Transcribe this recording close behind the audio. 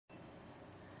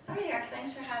Hi Eric,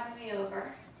 thanks for having me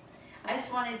over. I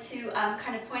just wanted to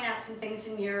kind of point out some things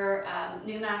in your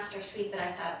new master suite that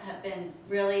I thought have been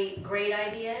really great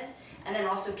ideas, and then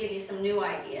also give you some new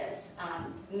ideas,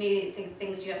 maybe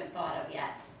things you haven't thought of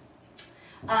yet.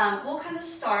 We'll kind of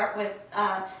start with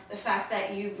the fact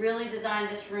that you've really designed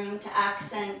this room to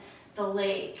accent the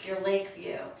lake, your lake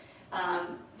view.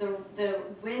 The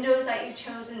windows that you've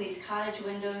chosen, these cottage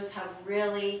windows, have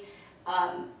really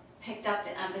picked up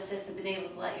the emphasis and been able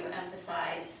to let you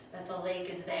emphasize that the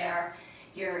lake is there.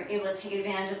 You're able to take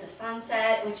advantage of the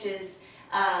sunset, which is,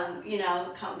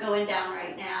 going down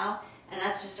right now, and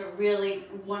that's just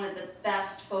one of the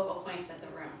best focal points of the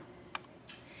room.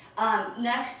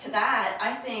 Next to that,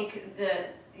 I think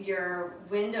your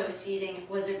window seating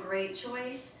was a great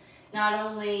choice. Not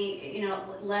only,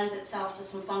 lends itself to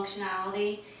some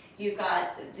functionality, you've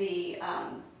got the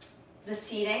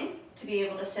seating to be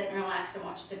able to sit and relax and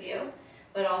watch the view,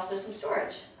 but also some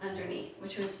storage underneath,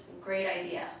 which was a great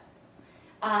idea.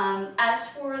 As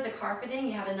for the carpeting,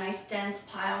 you have a nice dense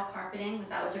pile carpeting.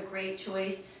 That was a great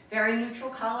choice. Very neutral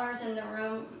colors in the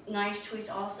room, nice choice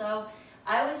also.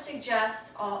 I would suggest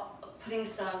putting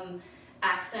some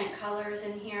accent colors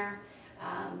in here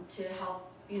to help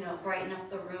brighten up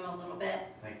the room a little bit.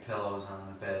 Like pillows on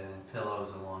the bed and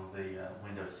pillows along the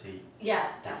window seat. Yeah,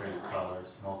 different definitely. Colors,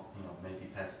 maybe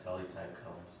pastel-y type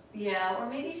colors. Yeah, or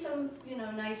maybe some,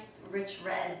 nice rich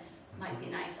reds might be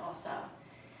nice also.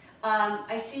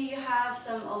 I see you have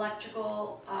some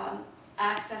electrical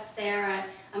access there.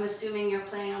 I'm assuming you're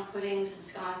planning on putting some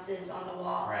sconces on the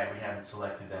wall. Right, we haven't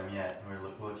selected them yet. We're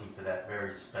looking for that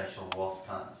very special wall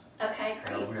sconce. Okay,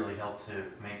 great. It'll really help to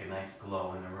make a nice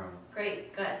glow in the room.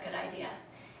 Great, good idea.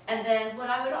 And then what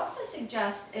I would also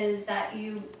suggest is that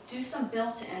you do some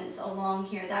built-ins along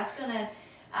here. That's going to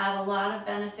add a lot of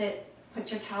benefit. Put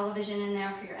your television in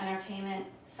there for your entertainment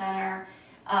center.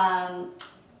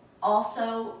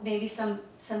 Also, maybe some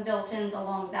built-ins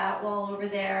along that wall over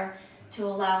there to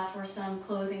allow for some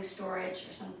clothing storage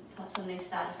or something to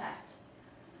that effect.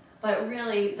 But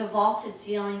really, the vaulted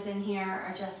ceilings in here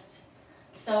are just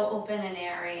so open and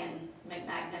airy and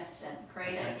magnificent.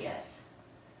 Great ideas.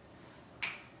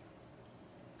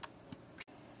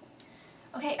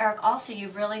 Okay, Eric, also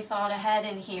you've really thought ahead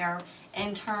in here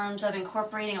in terms of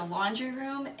incorporating a laundry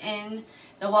room in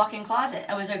the walk-in closet.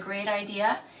 It was a great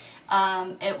idea.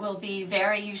 It will be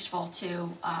very useful to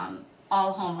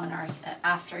all homeowners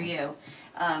after you.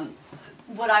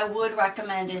 What I would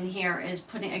recommend in here is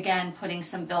putting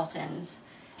some built-ins,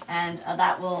 and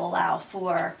that will allow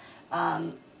for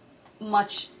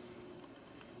much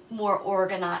more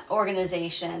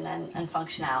organization and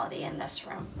functionality in this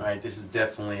room. All right, this is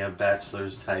definitely a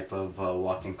bachelor's type of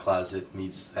walk-in closet.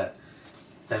 Needs that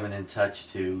feminine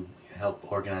touch to help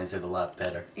organize it a lot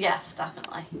better. Yes,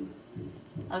 definitely.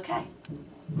 Okay.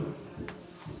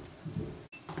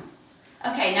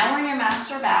 Okay, now we're in your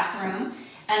master bathroom.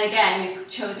 And again, you've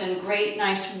chosen great,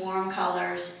 nice, warm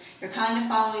colors. You're kind of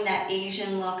following that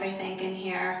Asian look, I think, in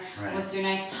here, right, with your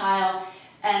nice tile.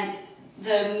 And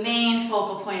the main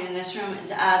focal point in this room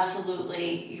is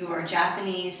absolutely your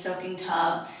Japanese soaking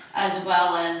tub, as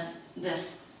well as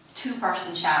this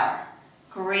two-person shower.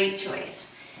 Great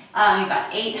choice. You've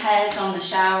got 8 heads on the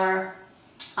shower,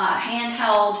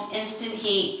 handheld, instant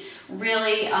heat,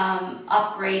 really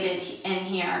upgraded in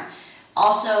here.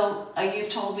 Also, you've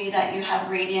told me that you have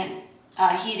radiant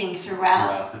heating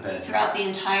throughout the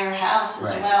entire house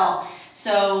as well.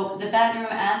 So the bedroom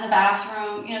and the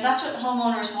bathroom, that's what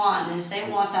homeowners want, is they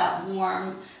want that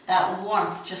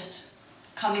warmth just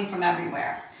coming from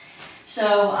everywhere.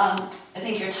 So I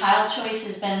think your tile choice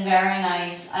has been very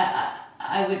nice.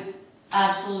 I would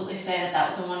absolutely say that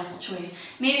was a wonderful choice.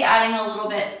 Maybe adding a little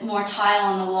bit more tile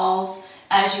on the walls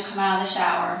as you come out of the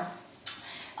shower.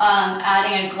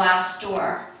 Adding a glass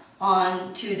door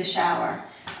onto the shower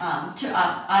to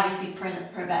obviously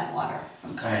prevent water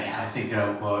from coming out. I think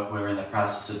what we're in the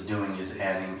process of doing is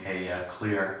adding a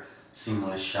clear,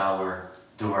 seamless shower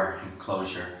door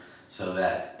enclosure so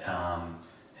that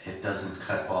it doesn't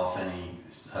cut off any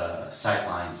sight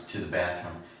lines to the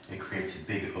bathroom. It creates a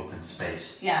big open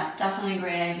space. Yeah, definitely a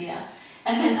great idea.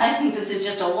 And then I think this is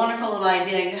just a wonderful little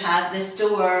idea. You have this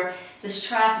door, this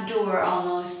trap door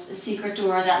almost, a secret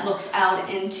door that looks out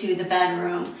into the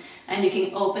bedroom, and you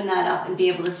can open that up and be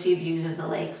able to see views of the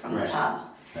lake from the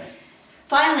top. Right.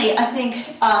 Finally, I think,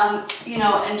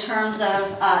 in terms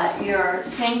of your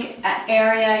sink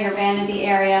area, your vanity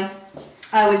area,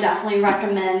 I would definitely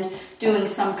recommend doing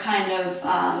some kind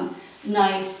of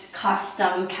nice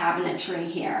custom cabinetry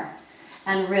here,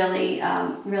 and really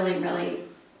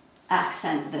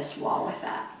accent this wall with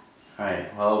that. All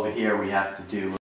right, well over here we have to do